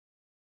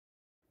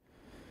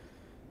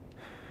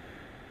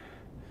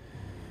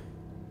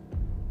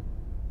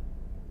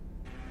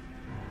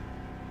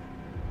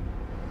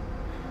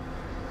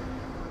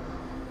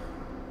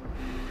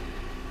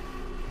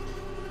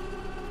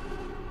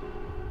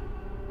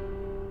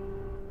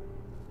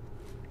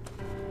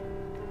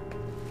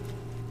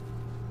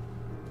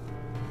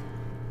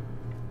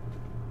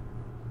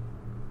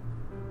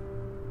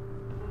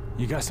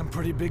You got some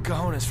pretty big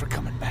cojones for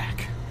coming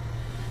back.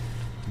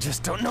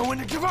 Just don't know when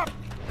to give up!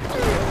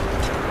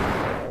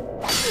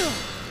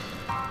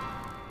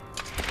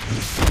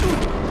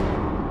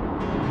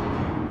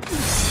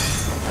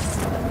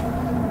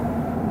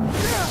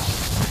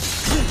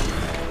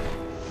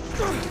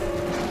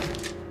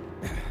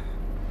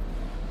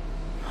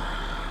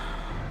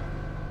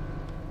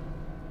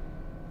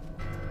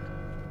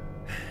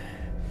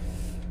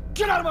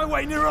 Get out of my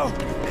way, Nero!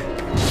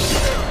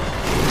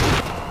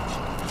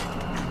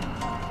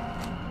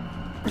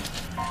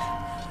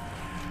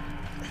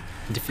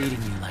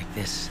 Defeating you like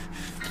this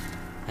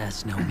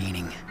has no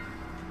meaning.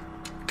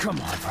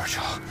 Come on,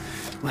 Virgil.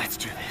 Let's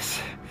do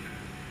this.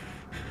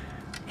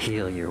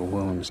 Heal your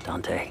wounds,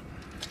 Dante.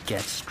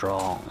 Get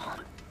strong.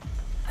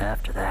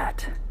 After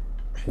that,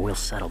 we'll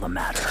settle the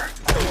matter.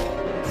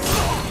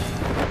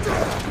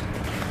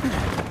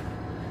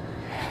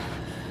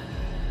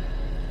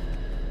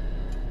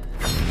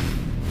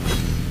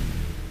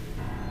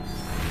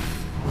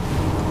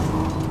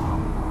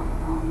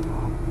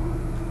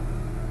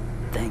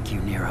 Thank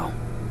you, Nero.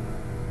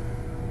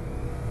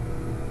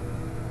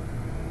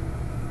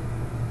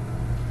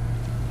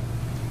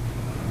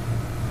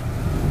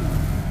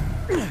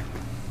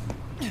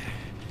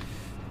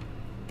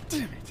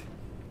 Damn it.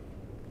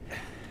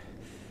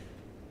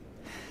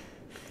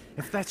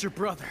 If that's your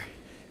brother,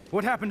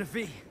 what happened to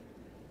V?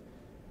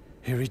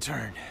 He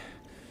returned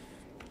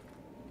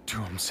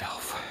to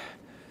himself.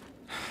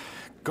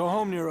 Go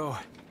home, Nero.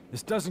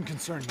 This doesn't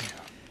concern you.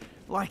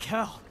 Like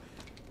hell.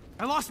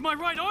 I lost my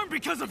right arm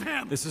because of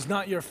him! This is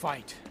not your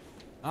fight.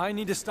 I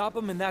need to stop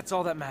him, and that's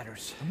all that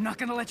matters. I'm not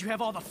gonna let you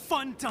have all the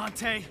fun,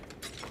 Dante!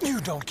 You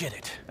don't get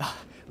it.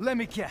 Let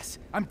me guess.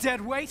 I'm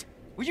dead weight?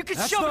 Well, you can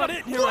That's shove not it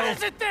it, up. Nero. What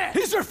is it then?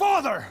 He's your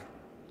father!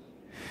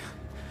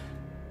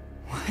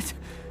 What?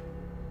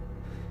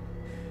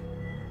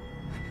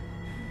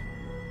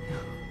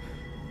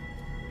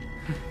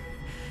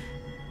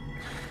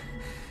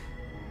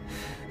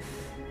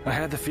 I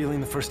had the feeling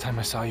the first time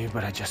I saw you,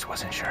 but I just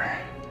wasn't sure.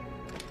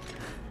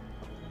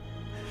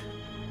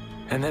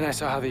 And then I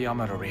saw how the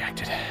Yamato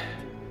reacted.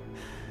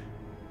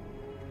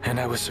 And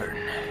I was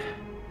certain.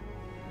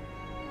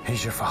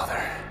 He's your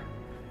father.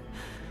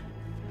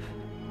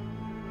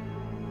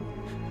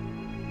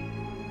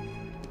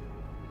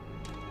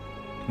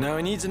 Now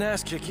he needs an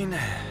ass kicking.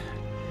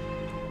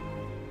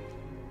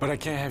 But I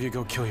can't have you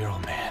go kill your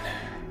old man.